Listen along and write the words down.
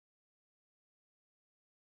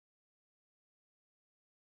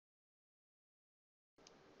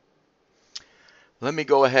Let me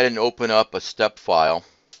go ahead and open up a step file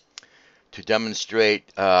to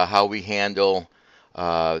demonstrate how we handle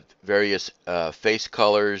various face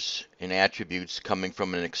colors and attributes coming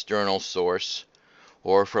from an external source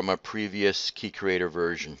or from a previous KeyCreator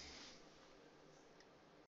version.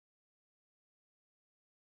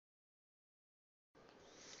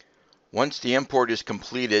 Once the import is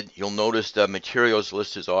completed, you'll notice the materials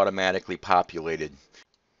list is automatically populated,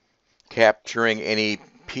 capturing any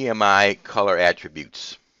PMI color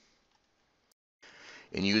attributes,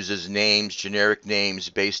 and uses names, generic names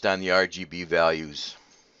based on the RGB values.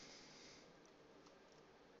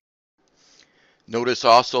 Notice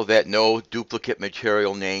also that no duplicate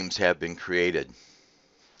material names have been created.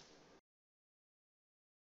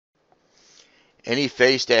 Any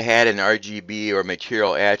face that had an RGB or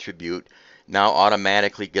material attribute now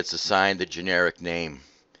automatically gets assigned the generic name.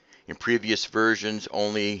 In previous versions,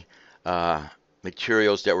 only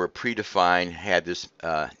materials that were predefined had this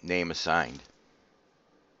name assigned.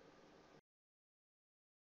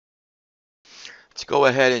 Let's go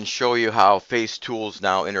ahead and show you how Face Tools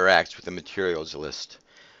now interacts with the materials list.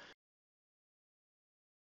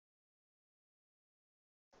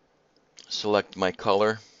 Select my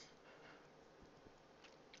color,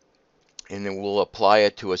 and then we'll apply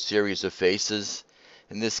it to a series of faces.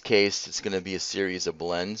 In this case, it's going to be a series of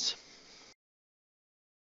blends.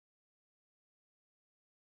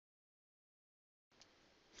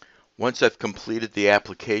 Once I've completed the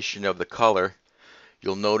application of the color,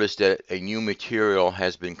 you'll notice that a new material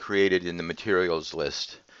has been created in the materials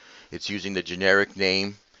list. It's using the generic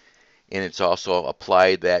name, and it's also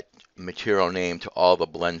applied that material name to all the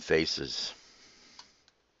blend faces.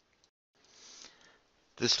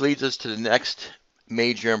 This leads us to the next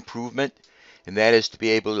major improvement, and that is to be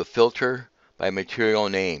able to filter by material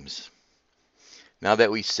names. Now that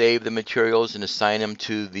we save the materials and assign them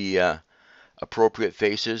to the appropriate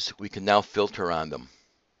faces, we can now filter on them.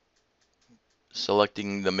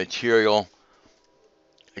 Selecting the material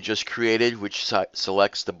I just created, which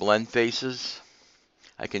selects the blend faces,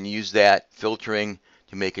 I can use that filtering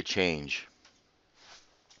to make a change.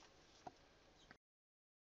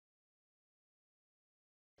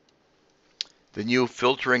 The new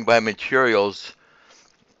filtering by materials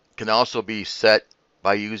can also be set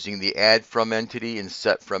by using the add from entity and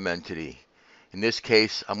set from entity. In this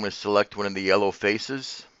case, I'm going to select one of the yellow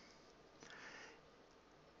faces.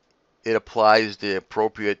 It applies the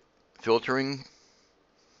appropriate filtering,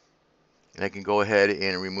 and I can go ahead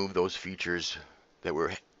and remove those features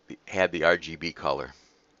that had the RGB color.